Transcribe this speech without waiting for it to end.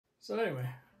So anyway,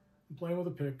 I'm playing with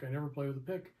a pick. I never play with a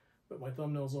pick, but my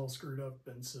thumbnail's all screwed up,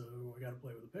 and so I got to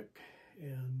play with a pick.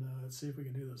 And let's see if we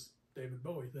can do this David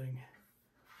Bowie thing.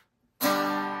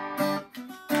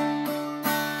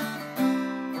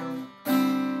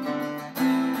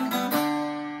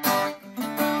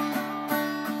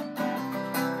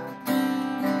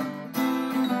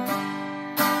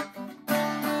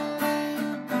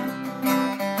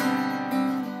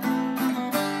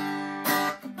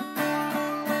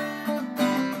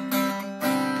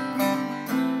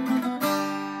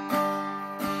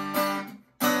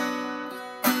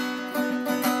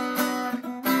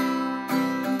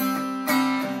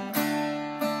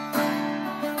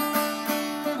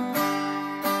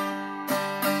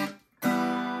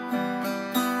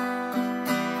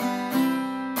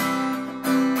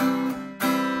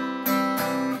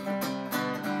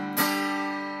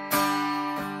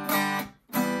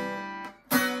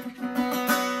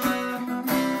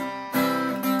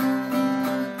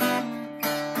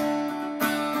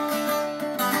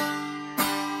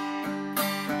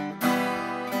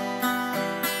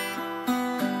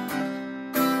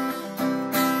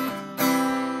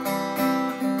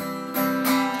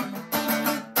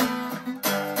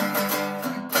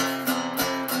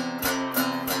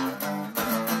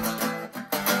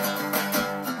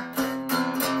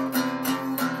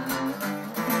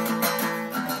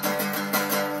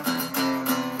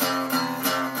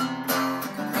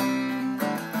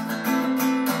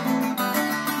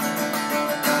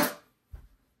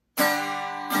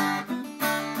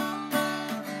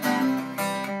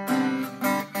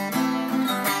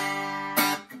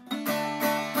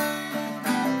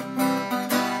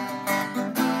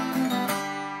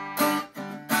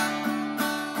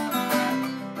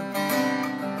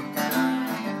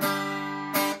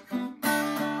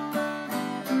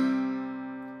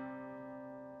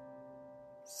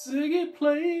 Ziggy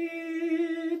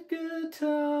played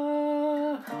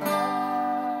guitar.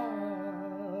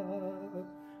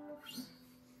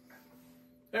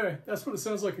 Anyway, that's what it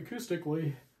sounds like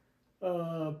acoustically,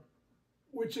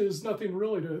 which is nothing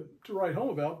really to write home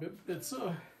about. But it's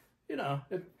you know,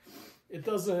 it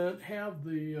doesn't have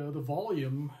the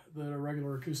volume that a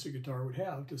regular acoustic guitar would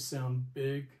have to sound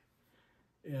big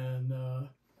and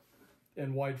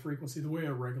wide frequency the way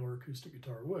a regular acoustic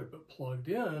guitar would. But plugged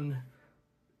in,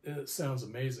 it sounds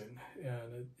amazing,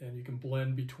 and you can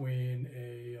blend between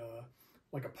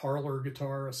like a parlor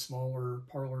guitar, a smaller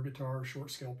parlor guitar, short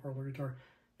scale parlor guitar,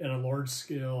 and a large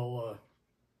scale,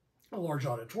 a large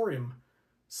auditorium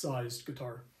sized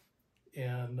guitar.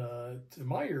 And to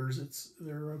my ears,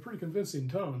 they're pretty convincing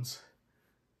tones,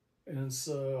 and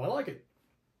so I like it,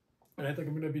 and I think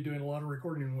I'm going to be doing a lot of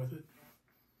recording with it.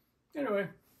 Anyway,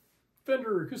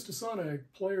 Fender Acoustisonic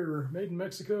player, made in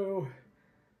Mexico.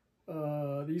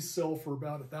 These sell for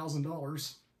about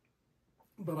 $1,000,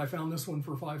 but I found this one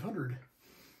for $500,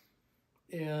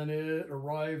 and it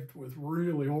arrived with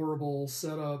really horrible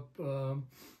setup.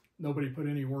 Nobody put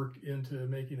any work into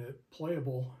making it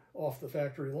playable off the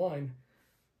factory line,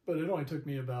 but it only took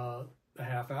me about a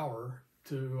half hour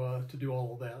to do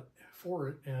all of that for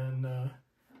it, and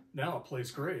now it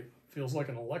plays great. Feels like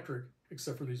an electric,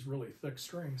 except for these really thick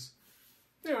strings.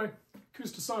 Anyway,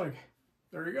 Acoustisonic,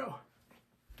 there you go.